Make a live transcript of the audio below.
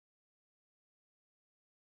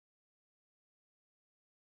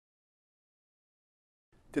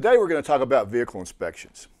Today we're going to talk about vehicle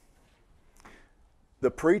inspections. The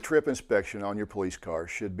pre-trip inspection on your police car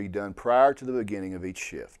should be done prior to the beginning of each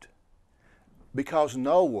shift because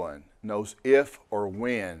no one knows if or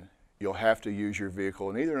when you'll have to use your vehicle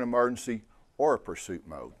in either an emergency or a pursuit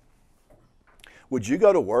mode. Would you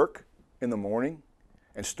go to work in the morning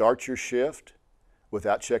and start your shift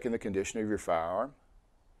without checking the condition of your firearm?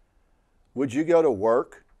 Would you go to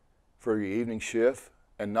work for your evening shift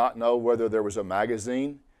and not know whether there was a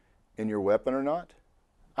magazine in your weapon or not?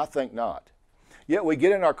 I think not. Yet we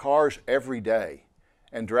get in our cars every day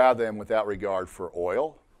and drive them without regard for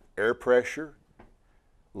oil, air pressure,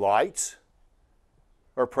 lights,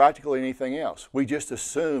 or practically anything else. We just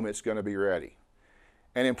assume it's going to be ready.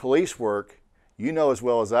 And in police work, you know as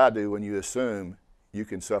well as I do when you assume you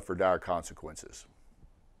can suffer dire consequences.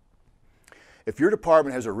 If your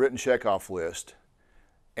department has a written checkoff list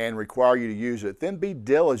and require you to use it, then be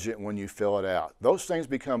diligent when you fill it out. Those things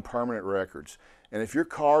become permanent records. And if your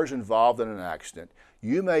car is involved in an accident,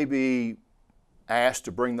 you may be asked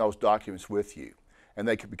to bring those documents with you, and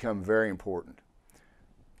they could become very important.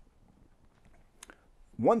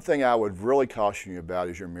 One thing I would really caution you about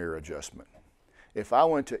is your mirror adjustment. If I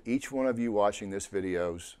went to each one of you watching this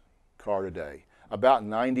video's car today, about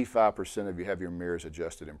 95% of you have your mirrors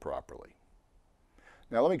adjusted improperly.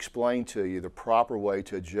 Now let me explain to you the proper way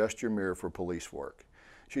to adjust your mirror for police work.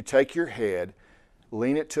 You should take your head,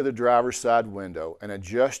 lean it to the driver's side window, and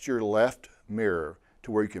adjust your left mirror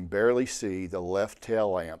to where you can barely see the left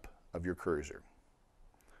tail lamp of your cruiser.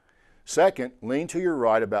 Second, lean to your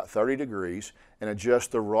right about 30 degrees and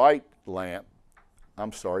adjust the right mirror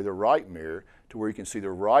to where you can see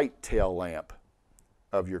the right tail lamp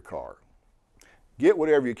of your car. Get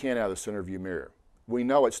whatever you can out of the center view mirror. We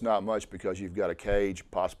know it's not much because you've got a cage,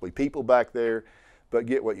 possibly people back there, but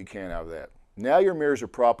get what you can out of that. Now your mirrors are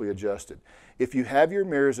properly adjusted. If you have your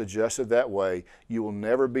mirrors adjusted that way, you will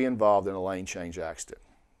never be involved in a lane change accident.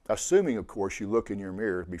 Assuming, of course, you look in your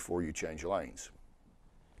mirror before you change lanes.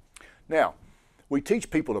 Now, we teach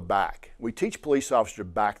people to back. We teach police officers to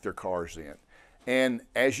back their cars in. And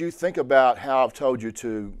as you think about how I've told you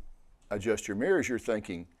to adjust your mirrors, you're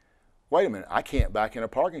thinking, wait a minute, I can't back in a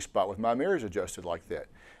parking spot with my mirrors adjusted like that.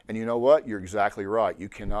 And you know what? You're exactly right. You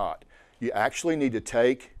cannot. You actually need to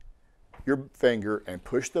take your finger and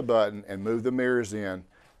push the button and move the mirrors in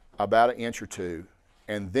about an inch or two,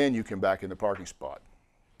 and then you can back in the parking spot.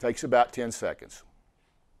 Takes about 10 seconds.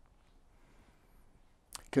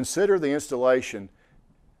 Consider the installation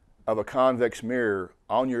of a convex mirror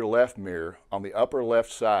on your left mirror on the upper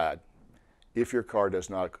left side if your car does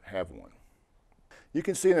not have one. You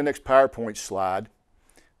can see in the next PowerPoint slide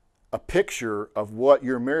a picture of what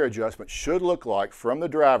your mirror adjustment should look like from the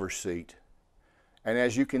driver's seat. And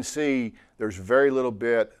as you can see, there's very little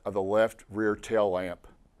bit of the left rear tail lamp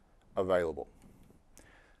available.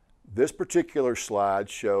 This particular slide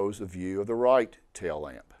shows a view of the right tail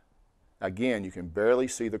lamp. Again, you can barely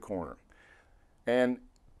see the corner. And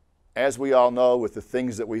as we all know, with the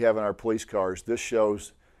things that we have in our police cars, this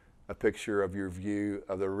shows a picture of your view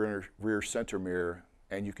of the rear center mirror,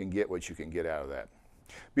 and you can get what you can get out of that.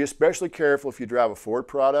 Be especially careful if you drive a Ford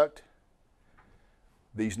product.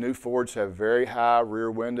 These new Fords have very high rear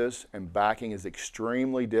windows, and backing is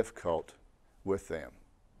extremely difficult with them.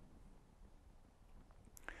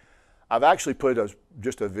 I've actually put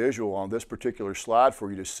just a visual on this particular slide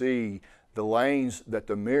for you to see the lanes that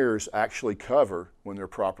the mirrors actually cover when they're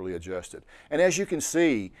properly adjusted. And as you can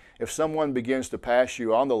see, if someone begins to pass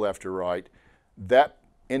you on the left or right, that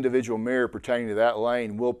individual mirror pertaining to that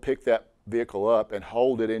lane will pick that vehicle up and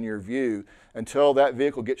hold it in your view until that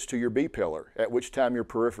vehicle gets to your B-pillar, at which time your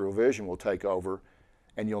peripheral vision will take over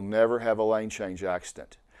and you'll never have a lane change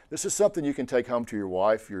accident. This is something you can take home to your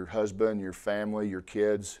wife, your husband, your family, your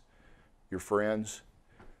kids, your friends.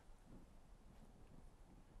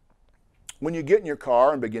 When you get in your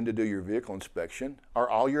car and begin to do your vehicle inspection, are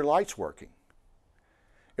all your lights working?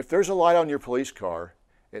 If there's a light on your police car,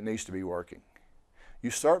 it needs to be working. You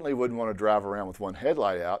certainly wouldn't want to drive around with one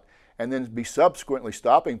headlight out and then be subsequently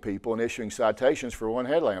stopping people and issuing citations for one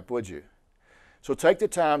headlamp, would you? So take the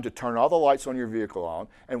time to turn all the lights on your vehicle on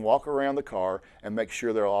and walk around the car and make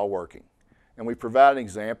sure they're all working. And we provide an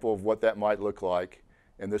example of what that might look like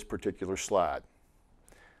in this particular slide.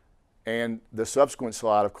 And the subsequent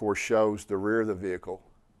slide, of course, shows the rear of the vehicle.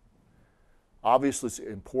 Obviously, it's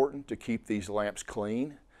important to keep these lamps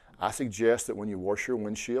clean. I suggest that when you wash your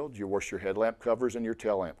windshield, you wash your headlamp covers and your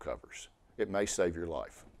tail lamp covers. It may save your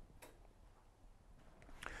life.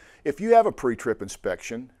 If you have a pre-trip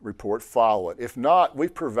inspection report, follow it. If not,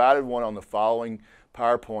 we've provided one on the following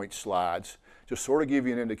PowerPoint slides to sort of give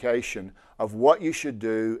you an indication of what you should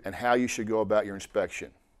do and how you should go about your inspection.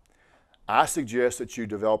 I suggest that you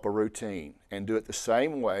develop a routine and do it the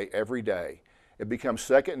same way every day. It becomes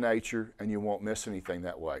second nature and you won't miss anything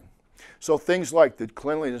that way. So things like the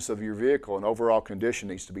cleanliness of your vehicle and overall condition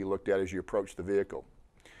needs to be looked at as you approach the vehicle.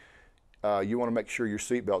 You want to make sure your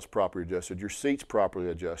seat belt's properly adjusted, your seat's properly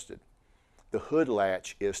adjusted. The hood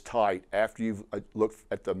latch is tight after you've looked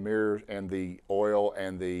at the mirrors and the oil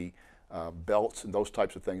and the belts and those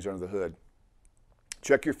types of things under the hood.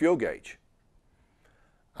 Check your fuel gauge.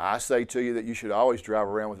 I say to you that you should always drive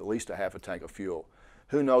around with at least a half a tank of fuel.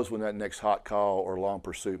 Who knows when that next hot call or long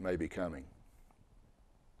pursuit may be coming.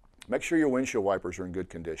 Make sure your windshield wipers are in good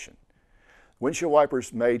condition. Windshield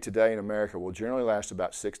wipers made today in America will generally last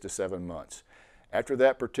about 6 to 7 months. After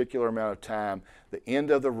that particular amount of time, the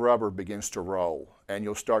end of the rubber begins to roll and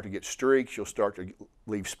you'll start to get streaks, you'll start to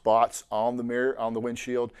leave spots on the mirror, on the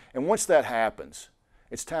windshield. And once that happens,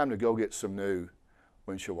 it's time to go get some new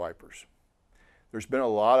windshield wipers. There's been a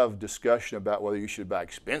lot of discussion about whether you should buy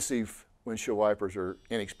expensive windshield wipers or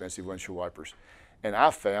inexpensive windshield wipers. And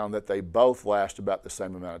I found that they both last about the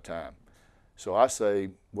same amount of time. So I say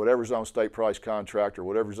whatever's on state price contract or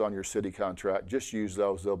whatever's on your city contract, just use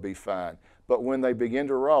those, they'll be fine. But when they begin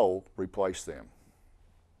to roll, replace them.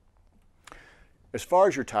 As far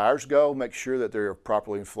as your tires go, make sure that they're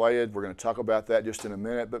properly inflated. We're going to talk about that just in a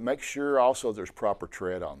minute, but make sure also there's proper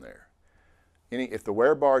tread on there. If the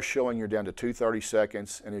wear bar is showing you're down to 230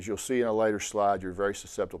 seconds, and as you'll see in a later slide, you're very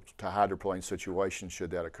susceptible to hydroplane situations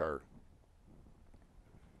should that occur.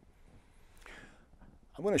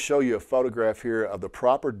 I'm going to show you a photograph here of the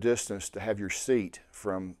proper distance to have your seat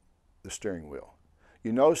from the steering wheel.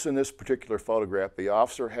 You notice in this particular photograph, the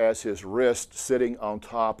officer has his wrist sitting on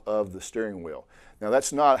top of the steering wheel. Now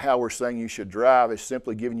that's not how we're saying you should drive, it's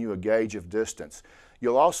simply giving you a gauge of distance.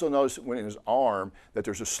 You'll also notice when in his arm that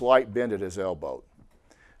there's a slight bend at his elbow.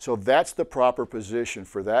 So that's the proper position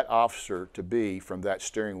for that officer to be from that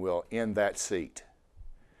steering wheel in that seat.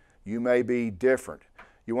 You may be different.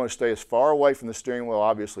 You want to stay as far away from the steering wheel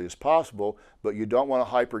obviously as possible, but you don't want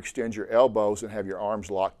to hyperextend your elbows and have your arms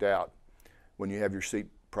locked out when you have your seat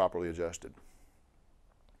properly adjusted.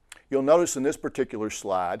 You'll notice in this particular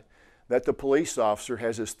slide that the police officer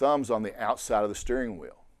has his thumbs on the outside of the steering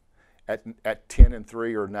wheel at 10 and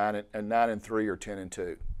 3 or 9 and 3 or 10 and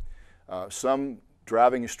 2. Some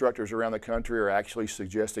driving instructors around the country are actually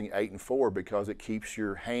suggesting 8 and 4 because it keeps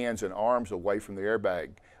your hands and arms away from the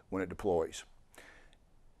airbag when it deploys.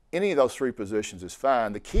 Any of those three positions is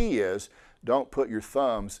fine. The key is don't put your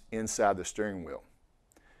thumbs inside the steering wheel.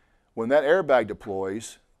 When that airbag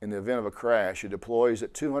deploys, in the event of a crash, it deploys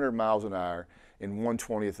at 200 miles an hour in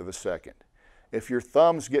 1/20th of a second. If your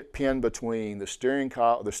thumbs get pinned between the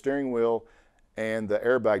steering wheel and the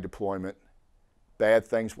airbag deployment, bad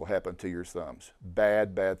things will happen to your thumbs.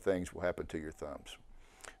 Bad things will happen to your thumbs.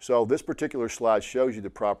 So this particular slide shows you the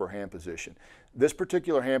proper hand position. This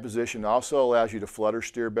particular hand position also allows you to flutter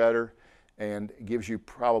steer better and gives you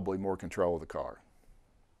probably more control of the car.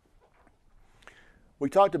 We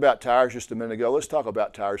talked about tires just a minute ago. Let's talk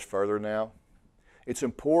about tires further now. It's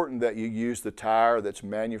important that you use the tire that's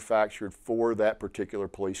manufactured for that particular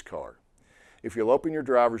police car. If you'll open your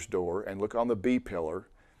driver's door and look on the B pillar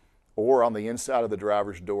or on the inside of the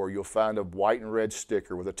driver's door, you'll find a white and red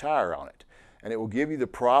sticker with a tire on it. And it will give you the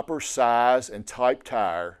proper size and type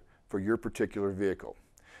tire for your particular vehicle.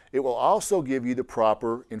 It will also give you the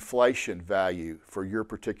proper inflation value for your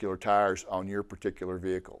particular tires on your particular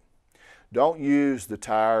vehicle. Don't use the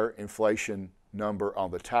tire inflation number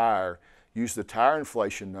on the tire. Use the tire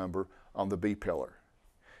inflation number on the B pillar.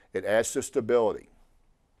 It adds to stability.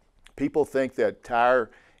 People think that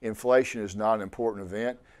tire inflation is not an important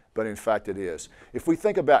event, but in fact it is. If we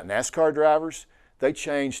think about NASCAR drivers, they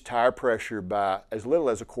change tire pressure by as little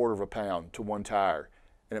as 1/4 of a pound to one tire,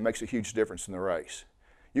 and it makes a huge difference in the race.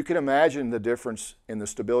 You can imagine the difference in the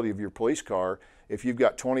stability of your police car if you've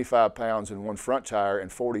got 25 pounds in one front tire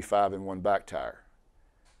and 45 in one back tire.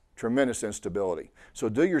 Tremendous instability. So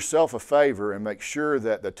do yourself a favor and make sure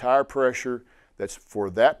that the tire pressure that's for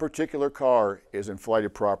that particular car is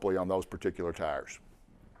inflated properly on those particular tires.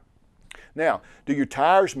 Now, do your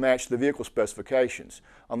tires match the vehicle specifications?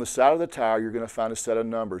 On the side of the tire, you're going to find a set of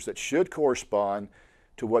numbers that should correspond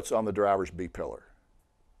to what's on the driver's B pillar.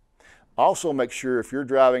 Also, make sure if you're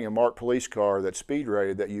driving a marked police car that's speed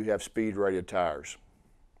rated, that you have speed rated tires.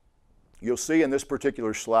 You'll see in this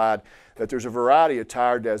particular slide that there's a variety of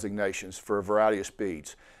tire designations for a variety of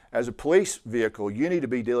speeds. As a police vehicle, you need to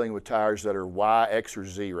be dealing with tires that are Y, X, or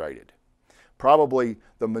Z rated. Probably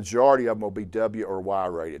the majority of them will be W or Y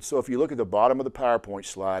rated. So if you look at the bottom of the PowerPoint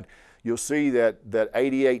slide, you'll see that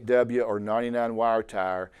 88W or 99 wire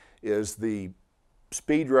tire is the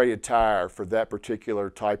speed rated tire for that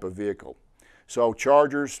particular type of vehicle. So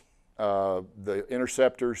Chargers, the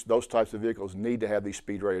Interceptors, those types of vehicles need to have these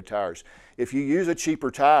speed rated tires. If you use a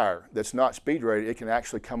cheaper tire that's not speed rated, it can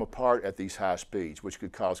actually come apart at these high speeds, which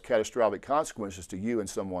could cause catastrophic consequences to you and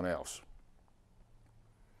someone else.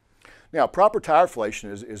 Now, proper tire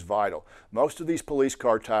inflation is vital. Most of these police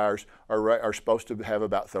car tires are supposed to have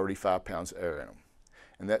about 35 pounds of air in them,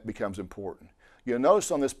 and that becomes important. You'll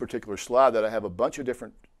notice on this particular slide that I have a bunch of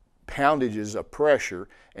different poundages of pressure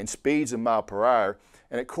and speeds in mile per hour,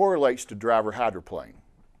 and it correlates to driver hydroplane.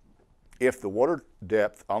 If the water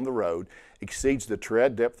depth on the road exceeds the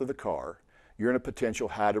tread depth of the car, you're in a potential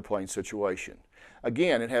hydroplane situation.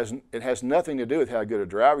 Again, it has nothing to do with how good a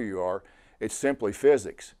driver you are. It's simply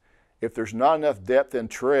physics. If there's not enough depth in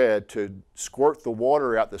tread to squirt the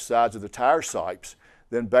water out the sides of the tire sipes,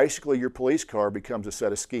 then basically your police car becomes a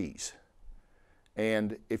set of skis.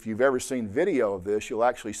 And if you've ever seen video of this, you'll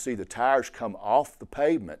actually see the tires come off the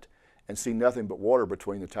pavement and see nothing but water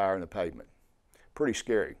between the tire and the pavement. Pretty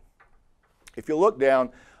scary. If you look down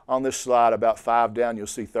on this slide, about 5 down, you'll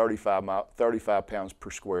see 35 pounds per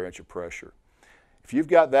square inch of pressure. If you've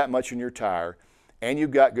got that much in your tire and you've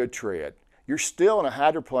got good tread, you're still in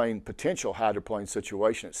a potential hydroplane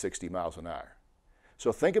situation at 60 miles an hour.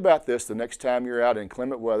 So think about this the next time you're out in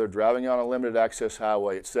inclement weather, driving on a limited access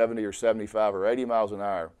highway at 70 or 75 or 80 miles an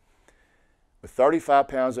hour. With 35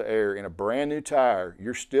 pounds of air in a brand new tire,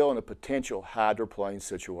 you're still in a potential hydroplane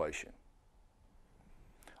situation.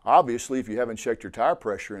 Obviously, if you haven't checked your tire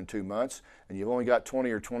pressure in 2 months and you've only got 20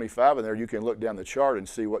 or 25 in there, you can look down the chart and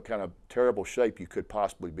see what kind of terrible shape you could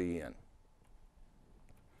possibly be in.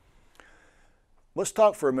 Let's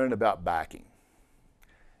talk for a minute about backing.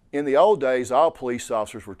 In the old days, all police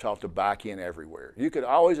officers were taught to back in everywhere. You could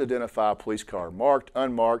always identify a police car marked,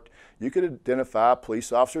 unmarked. You could identify a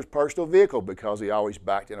police officer's personal vehicle because he always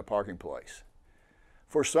backed in a parking place.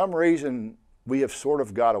 For some reason, we have sort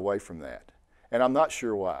of got away from that, and I'm not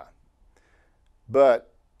sure why.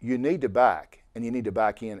 But you need to back, and you need to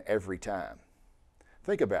back in every time.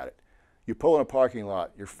 Think about it. You pull in a parking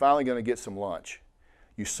lot. You're finally going to get some lunch.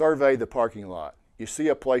 You survey the parking lot. You see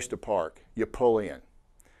a place to park. You pull in.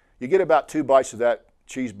 You get about 2 bites of that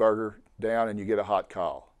cheeseburger down and you get a hot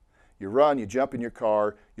call. You run, you jump in your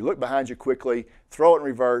car, you look behind you quickly, throw it in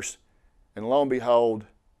reverse, and lo and behold,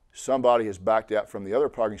 somebody has backed out from the other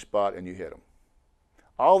parking spot and you hit them.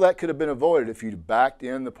 All that could have been avoided if you'd backed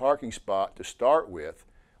in the parking spot to start with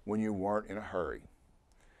when you weren't in a hurry.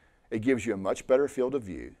 It gives you a much better field of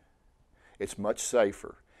view. It's much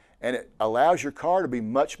safer. And it allows your car to be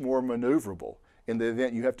much more maneuverable in the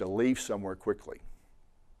event you have to leave somewhere quickly.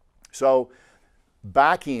 So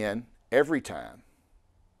back in every time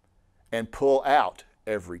and pull out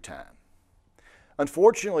every time.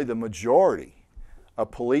 Unfortunately, the majority of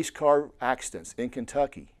police car accidents in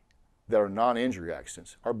Kentucky that are non-injury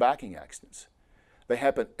accidents are backing accidents. They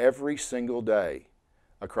happen every single day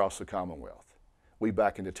across the Commonwealth. We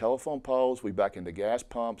back into telephone poles, we back into gas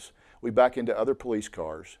pumps, we back into other police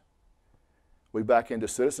cars, we back into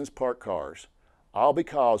citizens' parked cars, all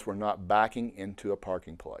because we're not backing into a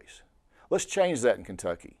parking place. Let's change that in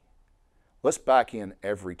Kentucky. Let's back in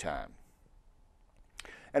every time.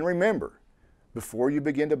 And remember, before you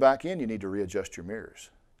begin to back in, you need to readjust your mirrors.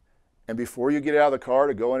 And before you get out of the car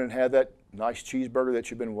to go in and have that nice cheeseburger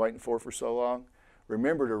that you've been waiting for so long,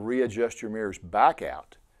 remember to readjust your mirrors back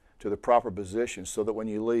out to the proper position so that when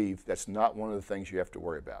you leave, that's not one of the things you have to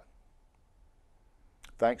worry about.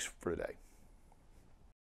 Thanks for today.